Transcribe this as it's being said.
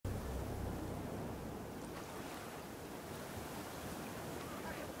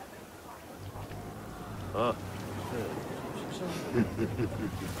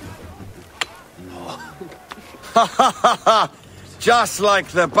Just like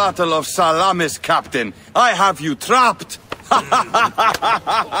the Battle of Salamis, Captain. I have you trapped.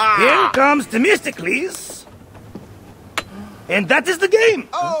 Here comes Themistocles. And that is the game.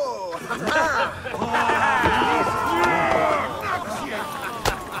 Oh!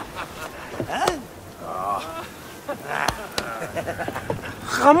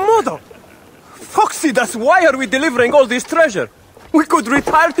 Hamodo! Foxidas, why are we delivering all this treasure? We could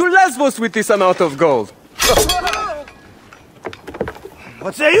retire to Lesbos with this amount of gold.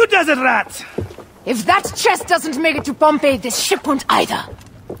 What say you, desert rat? If that chest doesn't make it to Pompeii, this ship won't either.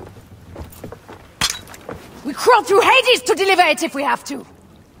 We crawl through Hades to deliver it if we have to.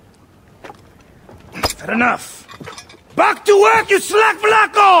 Fair enough. Back to work, you slack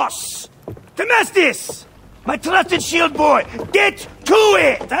Vlachos! Temestis! My trusted shield boy, get to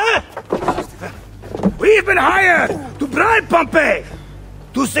it, huh? We've been hired to bribe Pompey,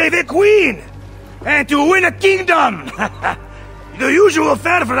 to save a queen, and to win a kingdom. The usual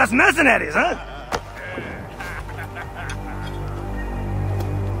fare for us mercenaries, huh?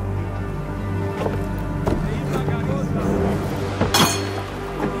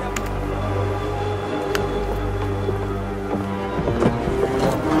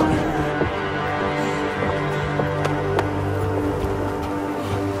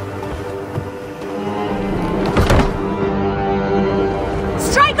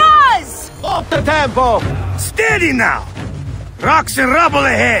 Tempo! Steady now! Rocks and rubble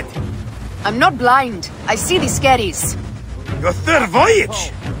ahead! I'm not blind. I see these skerries. Your third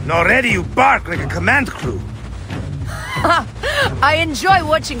voyage! And already you bark like a command crew. I enjoy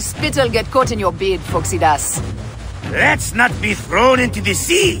watching spittle get caught in your beard, Foxidas. Let's not be thrown into the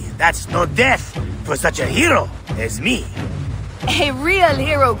sea. That's no death for such a hero as me. A real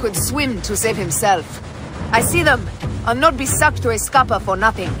hero could swim to save himself. I see them. I'll not be sucked to a scupper for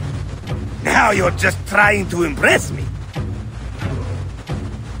nothing. Now you're just trying to impress me.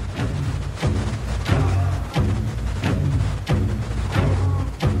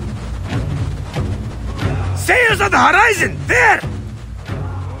 Sails on the horizon! There!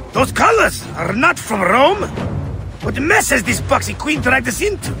 Those colors are not from Rome. What mess has this boxy queen dragged us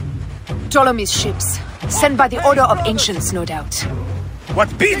into? Ptolemy's ships. Sent by the Order of Ancients, no doubt.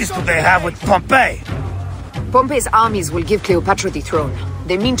 What business do they have with Pompey? Pompey's armies will give Cleopatra the throne.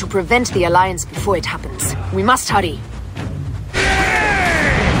 They mean to prevent the alliance before it happens. We must hurry.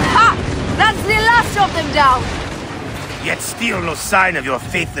 Ha! That's the last of them down! Yet still no sign of your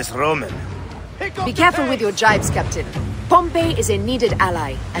faithless Roman. Be careful with your jibes, Captain. Pompey is a needed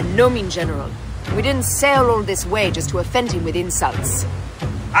ally, and no mean general. We didn't sail all this way just to offend him with insults.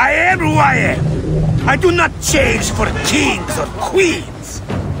 I am who I am. I do not change for kings or queens.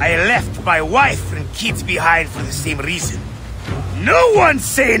 I left my wife and kids behind for the same reason. No one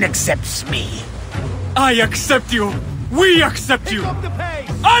sane accepts me. I accept you. We accept you.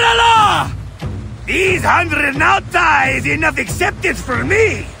 Alala! These 100 nauta is enough acceptance for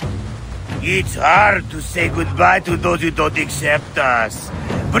me. It's hard to say goodbye to those who don't accept us.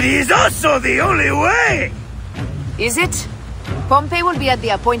 But it is also the only way. Is it? Pompey will be at the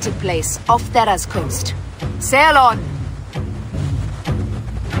appointed place, off Thera's coast. Sail on.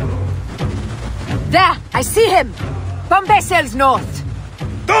 There! I see him! Pompey sails north.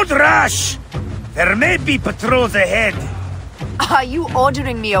 Don't rush! There may be patrols ahead. Are you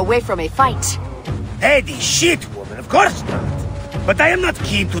ordering me away from a fight? Heady shit, woman, of course not. But I am not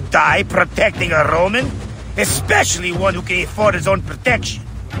keen to die protecting a Roman, especially one who can afford his own protection.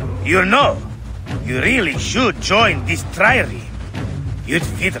 You know, you really should join this trireme. You'd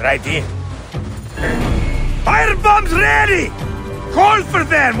fit right in. Fire bombs ready! Call for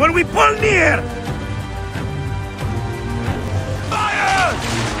them when we pull near! Fire!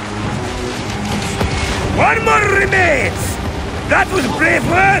 One more remains! That was brave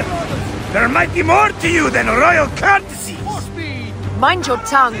work! There might be more to you than royal courtesies! Mind your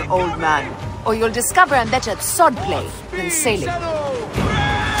tongue, old man, or you'll discover I'm better at swordplay than sailing.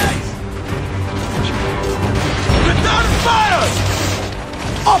 Return fire!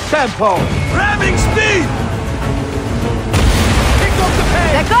 Off tempo! Ramming speed! Pick up the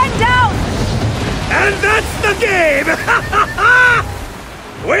pace! They're going down! And that's the game!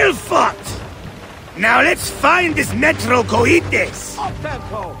 Well fought! Now let's find this Metro Coites! Off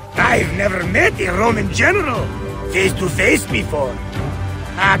tempo! I've never met a Roman general face to face before.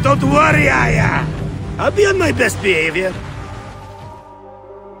 Don't worry, Aya. I'll be on my best behavior.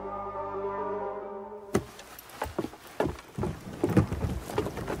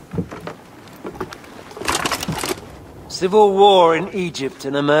 Civil war in Egypt,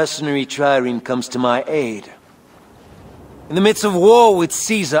 and a mercenary trireme comes to my aid. In the midst of war with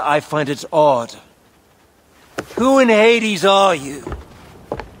Caesar, I find it odd. Who in Hades are you?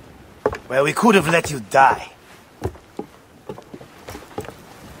 Well, we could have let you die.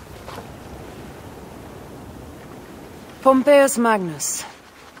 Pompeius Magnus.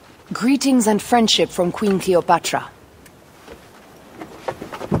 Greetings and friendship from Queen Cleopatra.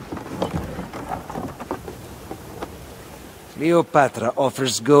 Cleopatra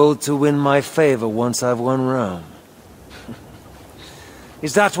offers gold to win my favor once I've won Rome.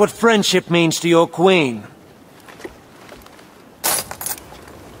 Is that what friendship means to your queen?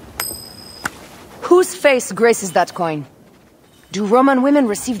 Whose face graces that coin? Do Roman women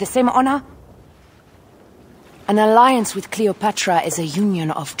receive the same honor? An alliance with Cleopatra is a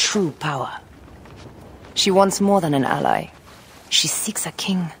union of true power. She wants more than an ally. She seeks a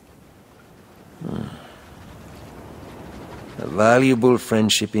king. A valuable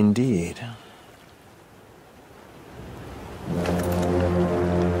friendship indeed.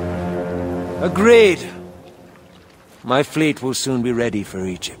 Agreed. My fleet will soon be ready for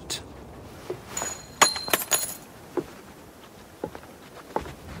Egypt.